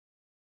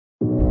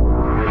Welcome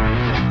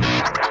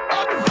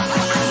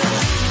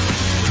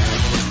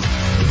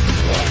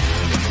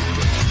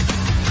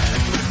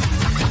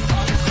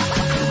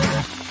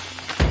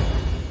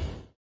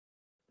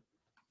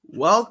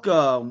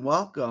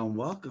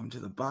to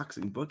the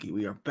Boxing Bookie.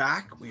 We are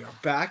back.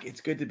 It's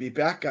good to be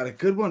back. Got a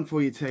good one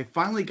for you today.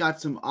 Finally got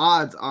some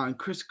odds on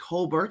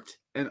Colbert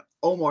and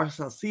Omar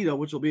Salcido,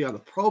 which will be on the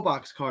Pro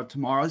Box card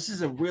tomorrow. This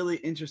is a really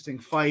interesting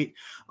fight.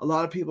 A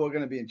lot of people are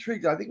going to be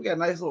intrigued. I think we got a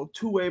nice little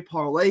two-way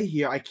parlay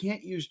here. I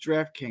can't use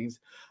DraftKings.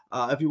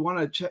 If you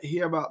want to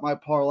hear about my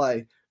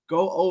parlay,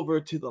 go over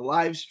to the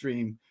live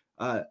stream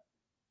and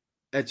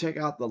check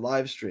out the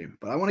live stream.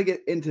 But I want to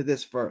get into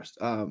this first.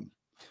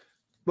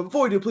 But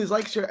before we do, please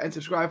like, share, and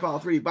subscribe. Follow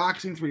 3D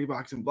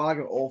Boxing blog,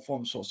 on all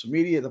forms of social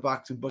media. The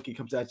Boxing Bookie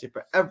comes at you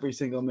for every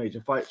single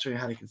major fight, showing you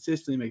how to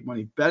consistently make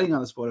money betting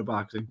on the sport of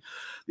boxing.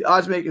 The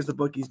odds makers, the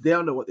bookies, they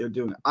don't know what they're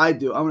doing. I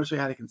do. I'm going to show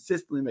you how to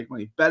consistently make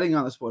money betting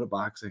on the sport of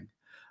boxing.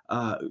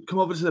 Come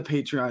over to the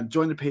Patreon.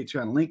 Join the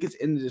Patreon. Link is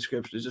in the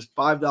description. It's just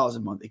 $5 a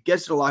month. It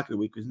gets you the lock of the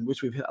week, in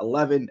which we've hit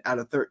 11 out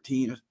of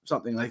 13 or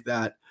something like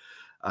that.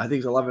 I think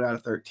it's 11 out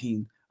of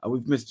 13.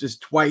 We've missed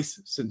just twice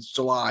since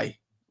July.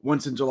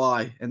 Once in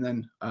July, and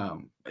then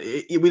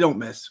we don't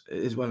miss,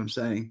 is what I'm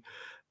saying.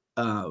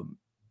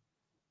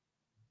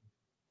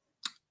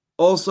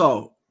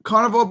 Also,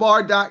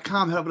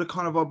 carnivorebar.com. Head over to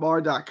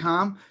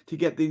carnivorebar.com to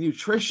get the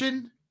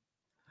nutrition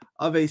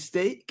of a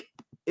steak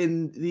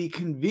in the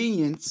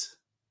convenience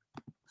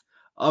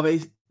of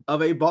a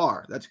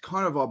bar. That's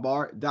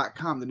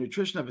carnivorebar.com. The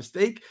nutrition of a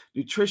steak,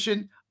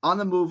 nutrition on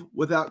the move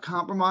without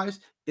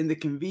compromise in the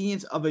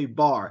convenience of a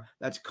bar.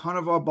 That's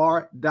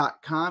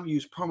carnivorebar.com.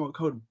 Use promo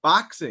code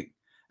BOXING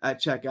at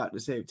checkout to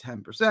save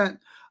 10%.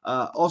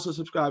 Also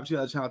subscribe to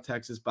the channel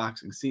Texas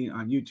Boxing Scene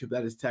on YouTube.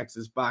 That is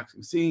Texas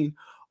Boxing Scene.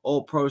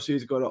 All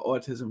proceeds go to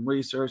autism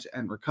research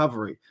and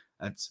recovery.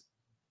 That's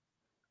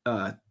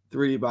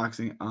 3D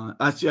Boxing on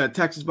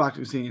Texas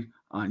Boxing Scene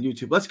on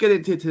YouTube. Let's get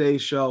into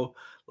today's show.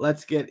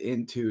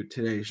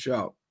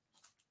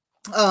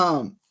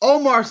 Omar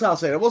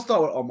Salcido. We'll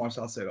start with Omar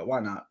Salcido.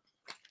 Why not?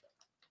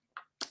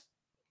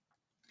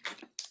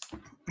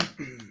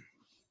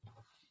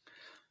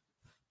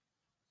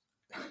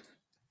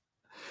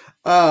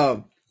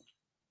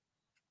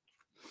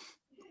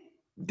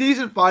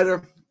 Decent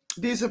fighter,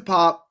 decent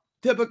pop,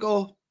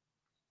 typical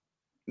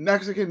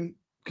Mexican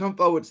come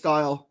forward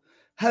style.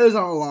 Head is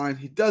on the line.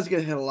 He does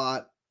get hit a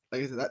lot.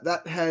 Like I said,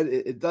 that head,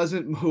 it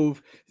doesn't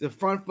move. He's a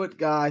front foot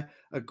guy,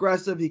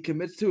 aggressive. He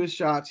commits to his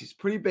shots. He's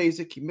pretty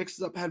basic. He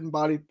mixes up head and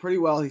body pretty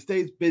well. He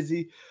stays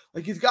busy.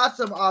 Like, he's got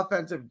some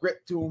offensive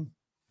grit to him.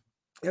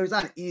 He's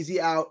not an easy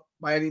out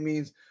by any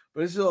means,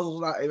 but he's also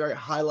not a very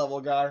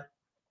high-level guy.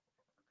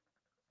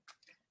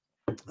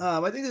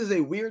 I think this is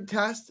a weird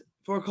test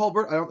for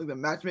Colbert. I don't think the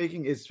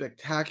matchmaking is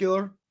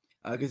spectacular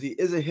because he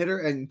is a hitter,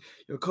 and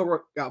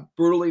Colbert got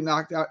brutally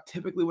knocked out.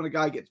 Typically, when a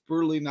guy gets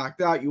brutally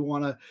knocked out, you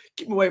want to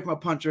keep him away from a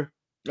puncher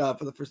for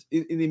the first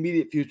in the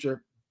immediate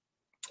future.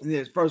 In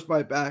his first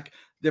fight back,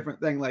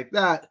 different thing like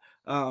that.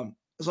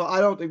 So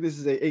I don't think this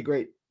is a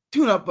great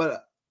tune-up,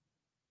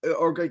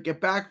 or great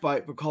get-back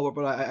fight for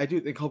Colbert, but I do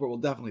think Colbert will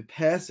definitely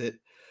pass it.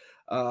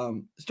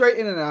 Straight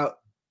in and out.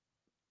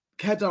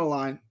 Heads on the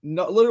line,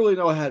 literally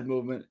no head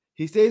movement.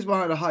 He stays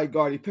behind a high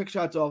guard. He picks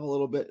shots off a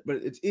little bit, but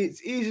it's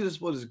easy to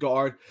split his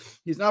guard.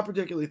 He's not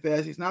particularly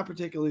fast. He's not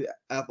particularly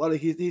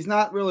athletic. He's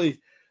not really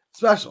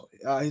special.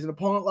 He's an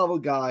opponent level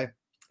guy.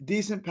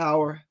 Decent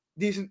power,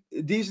 decent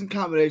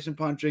combination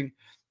punching.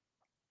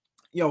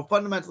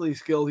 Fundamentally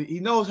skilled. He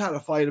knows how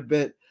to fight a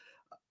bit,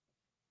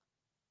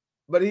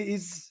 but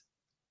he's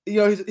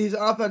an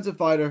offensive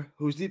fighter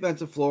who's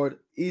defensive floored,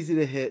 easy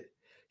to hit.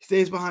 He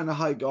stays behind a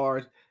high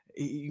guard.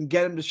 You can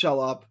get him to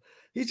shell up.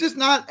 He's just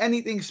not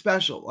anything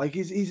special. Like,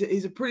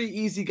 he's a pretty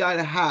easy guy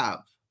to have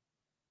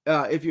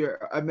if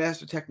you're a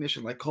master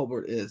technician like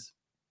Colbert is.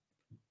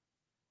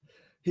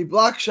 He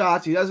blocks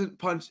shots. He doesn't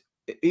punch.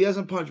 He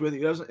doesn't punch with it.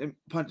 He doesn't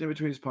punch in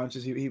between his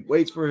punches. He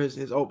waits for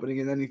his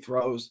opening, and then he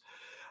throws.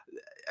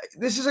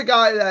 This is a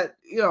guy that,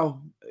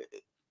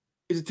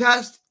 it's a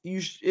test.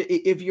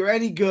 If you're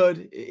any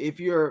good, if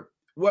you're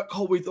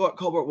what we thought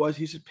Colbert was,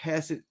 he should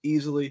pass it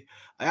easily.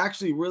 I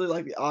actually really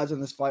like the odds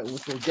on this fight,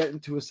 which we'll get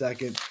into a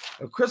second.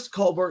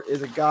 Colbert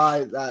is a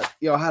guy that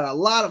had a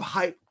lot of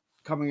hype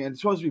coming in.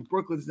 It's supposed to be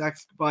Brooklyn's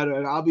next fighter,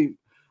 and I'll be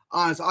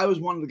honest, I was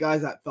one of the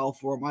guys that fell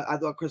for him. I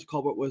thought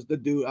Colbert was the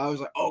dude. I was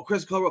like, oh,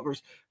 Colbert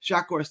versus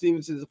Shakur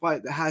Stevenson is a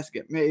fight that has to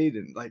get made.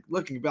 And like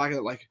looking back at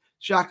it, like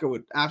Shakur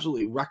would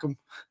absolutely wreck him,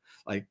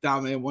 like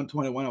dominate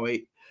 120,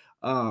 108.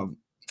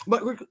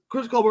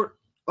 But Colbert,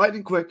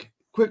 lightning quick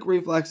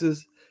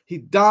reflexes. He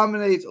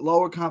dominates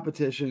lower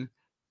competition.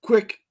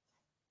 Quick,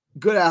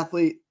 good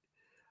athlete.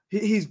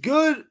 He's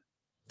good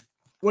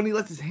when he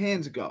lets his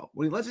hands go.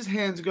 When he lets his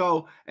hands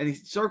go and he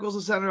circles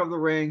the center of the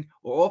ring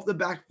or off the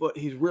back foot,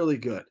 he's really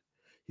good.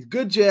 He's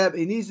good jab.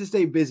 He needs to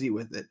stay busy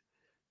with it.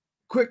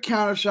 Quick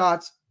counter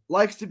shots,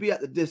 likes to be at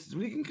the distance.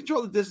 When he can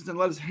control the distance and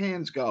let his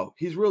hands go,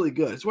 he's really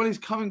good. It's when he's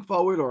coming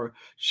forward or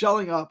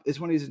shelling up is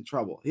when he's in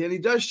trouble. And he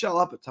does shell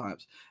up at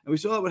times. And we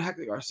saw that with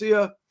Hector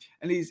Garcia,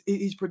 and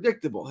he's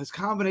predictable. His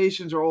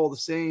combinations are all the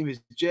same.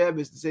 His jab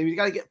is the same. He's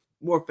got to get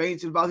more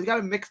feints involved. He's got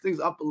to mix things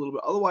up a little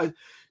bit. Otherwise,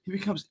 he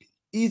becomes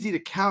easy to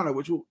counter,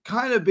 which will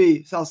kind of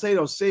be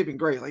Salcido's saving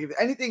grace. Like if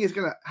anything is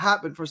going to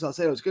happen for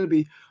Salcido, it's going to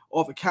be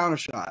off a counter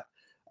shot.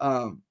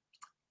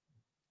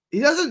 He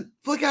doesn't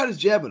flick out his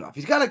jab enough.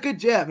 He's got a good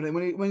jab, and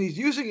when he's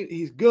using it,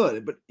 he's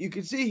good. But you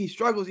can see he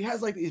struggles. He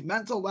has like these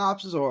mental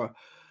lapses or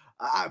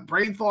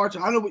brain farts.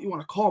 I don't know what you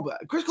want to call them,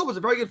 but Chris Colbert's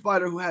a very good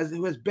fighter who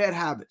has bad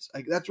habits.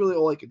 Like that's really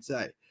all I can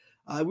say.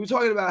 We were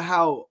talking about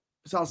how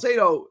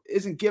Salcido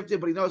isn't gifted,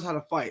 but he knows how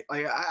to fight.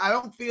 Like I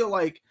don't feel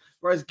like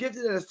for as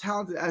gifted and as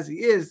talented as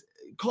he is,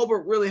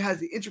 Colbert really has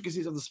the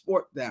intricacies of the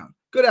sport down.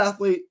 Good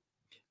athlete,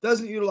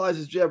 doesn't utilize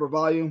his jab or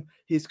volume.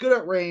 He's good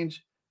at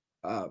range.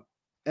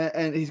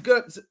 And he's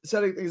good at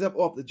setting things up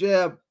off the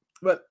jab.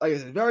 But like I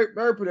said, very,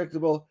 very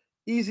predictable,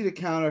 easy to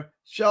counter,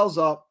 shells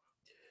up,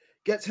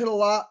 gets hit a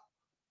lot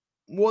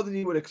more than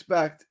you would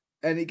expect.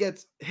 And he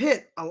gets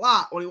hit a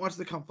lot when he wants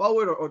to come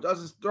forward or does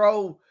his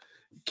throw.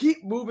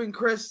 Keep moving,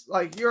 Chris.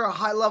 Like you're a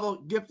high-level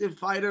gifted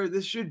fighter.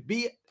 This should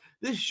be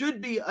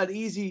an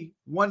easy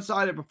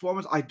one-sided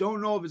performance. I don't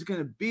know if it's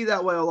going to be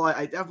that way, although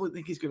I definitely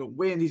think he's going to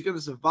win. He's going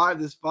to survive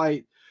this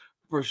fight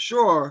for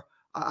sure.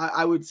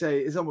 I would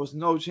say there's almost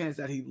no chance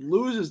that he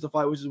loses the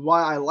fight, which is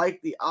why I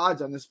like the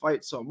odds on this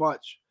fight so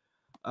much,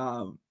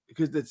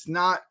 because it's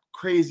not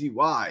crazy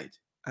wide.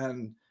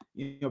 And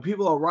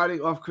people are riding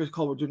off Chris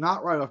Colbert. Do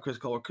not ride off Chris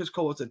Colbert. Chris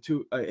Colbert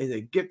is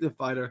a gifted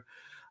fighter.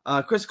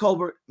 Chris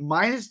Colbert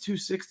minus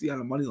 260 on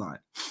the money line.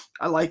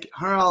 I like it.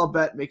 $100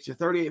 bet makes you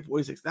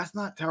 38.46. That's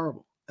not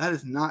terrible. That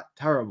is not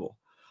terrible.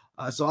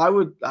 So I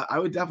would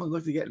definitely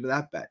look to get into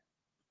that bet.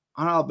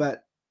 $100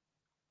 bet.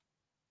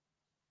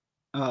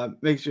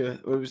 Makes you,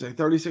 what did we say,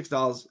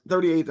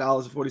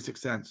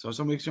 $38.46. So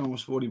it makes you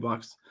almost $40.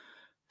 It's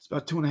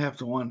about 2.5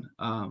 to 1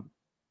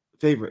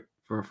 favorite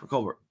for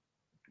Colbert,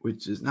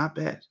 which is not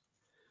bad.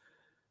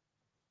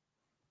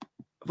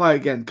 Fight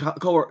again,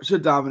 Colbert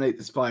should dominate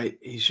this fight.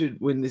 He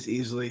should win this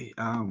easily.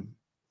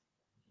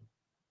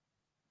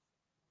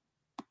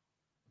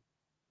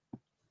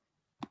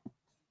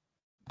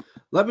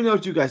 Let me know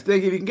what you guys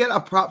think. If you can get a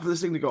prop for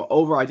this thing to go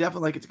over, I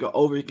definitely like it to go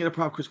over. You can get a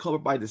prop Chris Colbert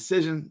by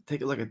decision.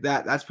 Take a look at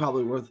that. That's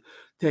probably worth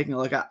taking a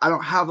look at. I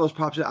don't have those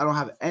props yet. I don't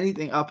have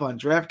anything up on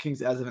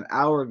DraftKings as of an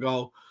hour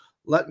ago.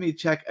 Let me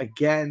check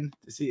again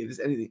to see if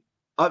there's anything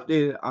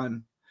updated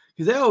on,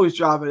 because they always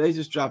drop it. They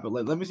just drop it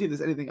late. Let me see if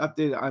there's anything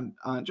updated on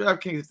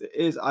DraftKings. If there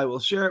is, I will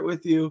share it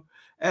with you.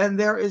 And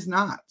there is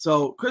not.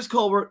 So Chris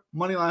Colbert,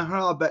 moneyline,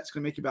 $100 bet is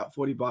going to make you about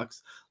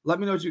 $40. Let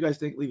me know what you guys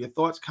think. Leave your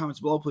thoughts,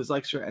 comments below. Please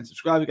like, share, and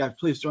subscribe. You guys,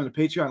 please join the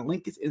Patreon.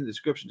 Link is in the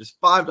description. Just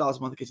 $5 a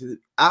month. It gets you the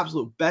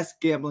absolute best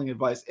gambling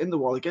advice in the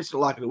world. It gets you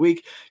the lock of the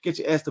week. It gets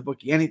you asked to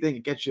Bookie anything.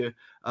 It gets you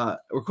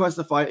request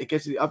the fight. It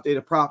gets you the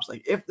updated props.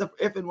 Like if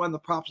and when the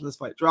props in this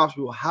fight drops,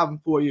 we will have them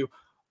for you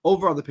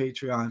over on the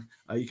Patreon.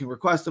 You can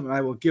request them, and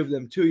I will give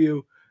them to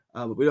you.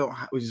 But we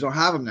just don't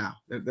have them now.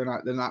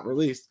 They're not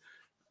released.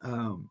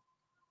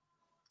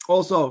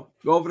 Also,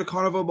 go over to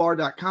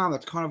carnivalbar.com.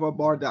 That's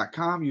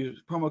carnivalbar.com.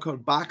 Use promo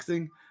code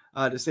BOXING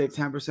to save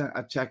 10%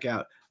 at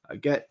checkout.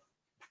 Get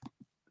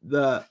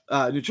the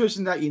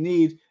nutrition that you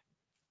need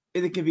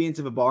in the convenience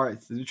of a bar.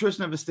 It's the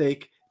nutrition of a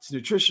steak. It's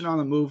nutrition on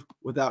the move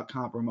without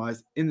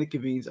compromise in the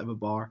convenience of a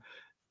bar.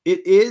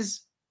 It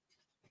is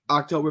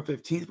October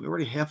 15th. We're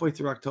already halfway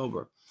through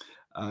October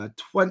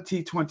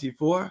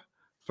 2024.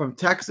 From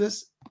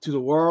Texas to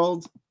the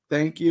world,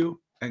 thank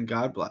you and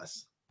God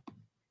bless.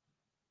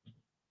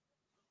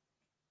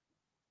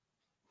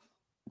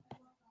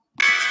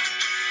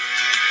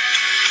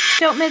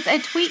 Don't miss a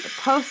tweet,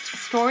 post,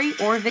 story,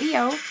 or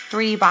video.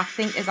 3D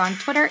Boxing is on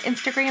Twitter,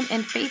 Instagram,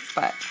 and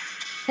Facebook.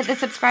 Hit the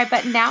subscribe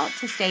button now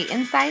to stay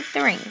inside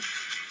the ring.